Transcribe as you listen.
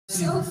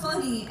So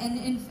funny,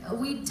 and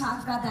we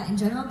talked about that in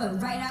general,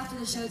 but right after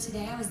the show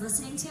today, I was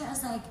listening to it, I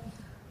was like,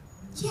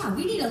 yeah,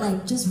 we need to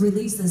like just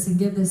release this and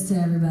give this to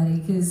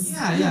everybody, because...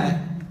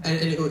 Yeah. And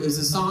it was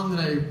a song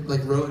that I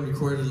like wrote and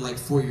recorded like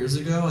 4 years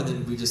ago, and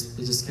then it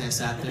just kind of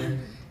sat there.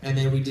 And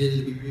then we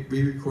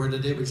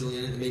re-recorded it with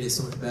Julianne and made it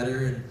so much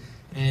better.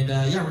 And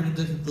yeah, we're gonna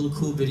do a little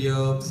cool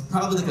video,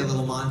 probably like a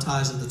little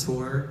montage of the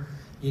tour,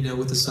 you know,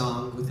 with the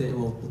song, with it.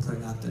 We'll put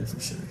it out there for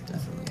sure,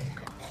 definitely.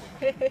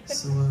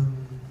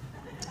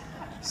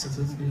 So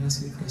feel free to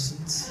ask me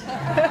questions.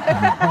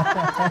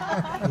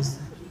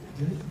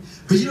 Good.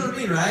 But you know what I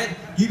mean, right?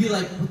 You'd be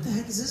like, what the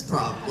heck is this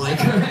problem? Like,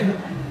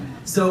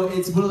 so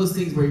it's one of those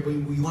things where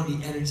we want to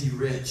be energy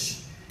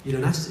rich. You know,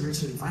 not just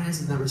rich in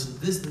finances, not rich in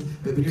this,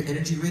 but when you're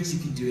energy rich, you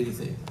can do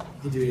anything.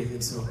 You can do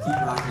anything, so keep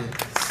rocking it.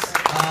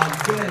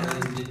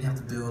 Good. We didn't have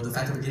to build. The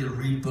fact that we get to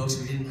read books,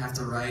 we didn't have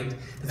to write.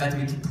 The fact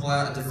that we can pull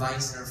out a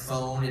device in our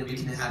phone and we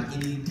can have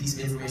any piece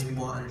of information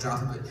we want and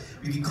drop it.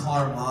 We can call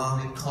our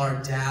mom, we can call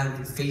our dad, we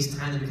can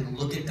FaceTime them, we can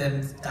look at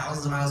them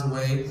thousands of miles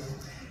away.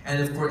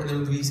 And of course,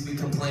 then we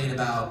complain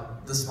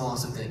about the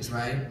smallest of things,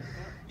 right?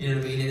 You know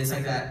what I mean? And it's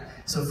like that.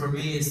 So for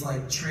me, it's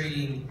like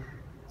trading,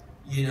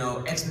 you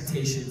know,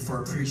 expectation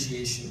for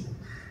appreciation.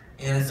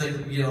 And I feel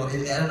like, you know, I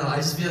don't know, I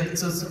just feel like,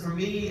 so for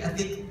me, I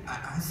think,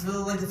 I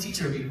feel like the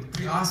future would be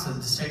pretty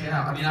awesome. Just check it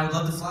out. I mean, I would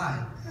love to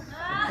fly.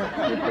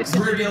 So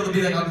we're gonna be able to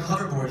be like on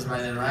hoverboards by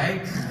then,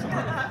 right?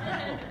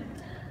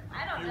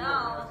 I don't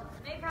know.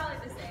 Maybe probably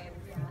the same,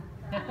 yeah.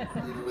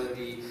 You know, whether it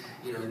be,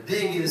 you know, in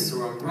Vegas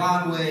or on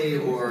Broadway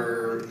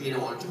or, you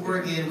know, on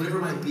tour again, whatever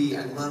it might be,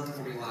 I love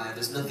performing live.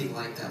 There's nothing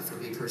like that for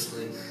me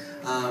personally.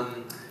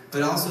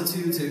 But also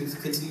too, to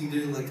continue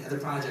doing like other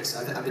projects.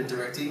 I've been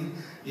directing,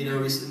 you know,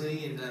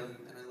 recently, and I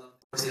love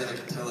to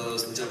like the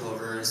pillows and jump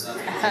over and stuff.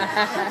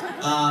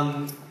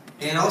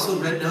 And also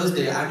Red Nose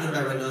Day. I've known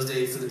about Red Nose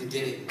Day from the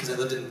beginning because I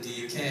lived in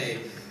the UK.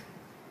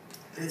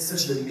 And it's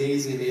such an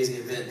amazing, amazing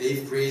event.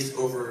 They've raised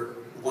over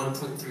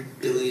 $1.3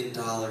 billion,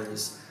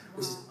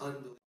 which is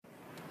unbelievable.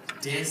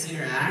 Dancing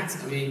or act?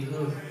 I mean,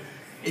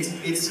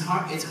 it's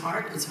hard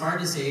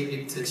to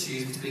say to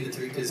choose between the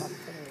three because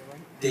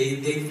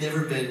they've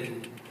never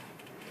been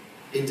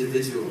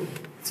individual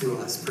to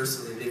us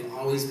personally. They've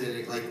always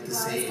been like the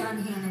same.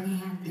 Done hand in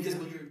hand. Because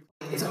when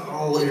it's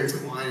all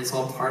intertwined, it's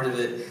all part of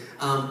it.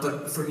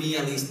 But for me,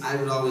 at least, I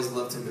would always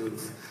love to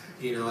move.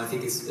 You know, I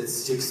think it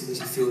just makes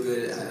you feel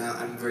good.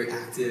 I'm very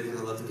active and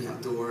I love to be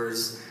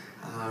outdoors.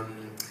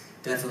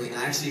 Definitely. And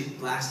actually,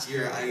 last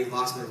year I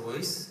lost my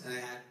voice and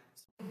I had.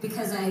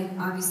 Because I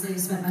obviously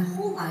spent my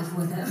whole life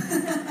with him.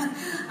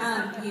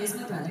 He is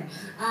my brother.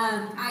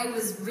 I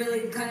was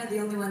really kind of the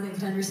only one that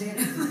could understand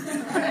him.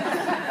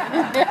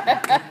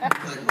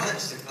 Like what?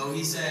 She's like, oh,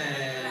 he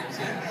said.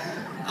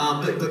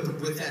 Yeah. But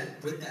with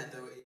that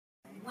though.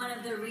 One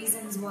of the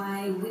reasons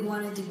why we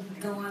wanted to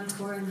go on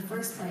tour in the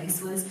first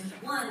place was,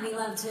 one, we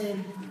love to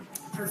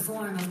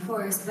perform, of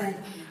course, but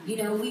you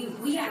know,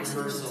 we actually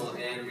rehearsal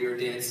and we were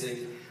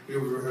dancing. We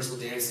were rehearsal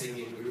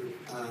dancing,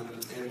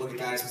 and one of the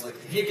guys was like,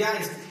 "Hey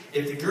guys,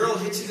 if the girl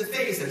hits you in the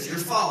face, that's your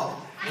fault."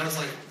 And I was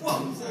like,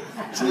 "Whoa!"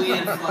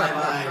 Julianne fly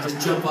by, just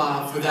jump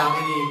off without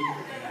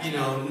any, you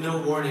know,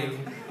 no warning.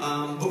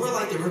 But we're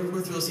like that.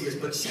 We're thrill seekers.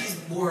 But she's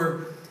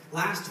more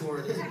last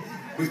tour,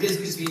 which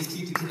basically just means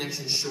keep the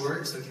connection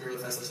short. So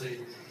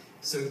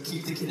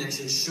keep keep the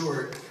connection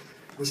short,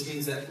 which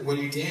means that when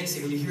you're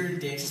dancing, when you hear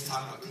dancers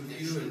talk about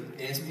you and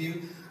dance with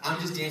you, I'm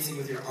just dancing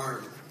with your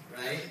arm,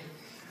 right?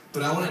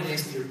 But I want to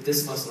dance with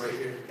this muscle right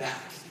here, back.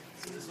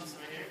 See this muscle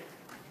right here?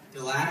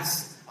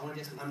 Relax.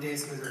 I'm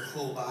dancing with your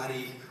whole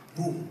body.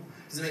 Boom.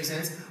 Does that make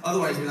sense?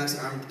 Otherwise, relax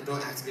your arm.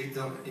 Don't activate.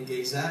 Don't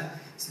engage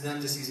that. So then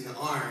I'm just using the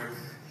arm,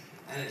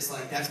 and it's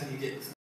like that's when you get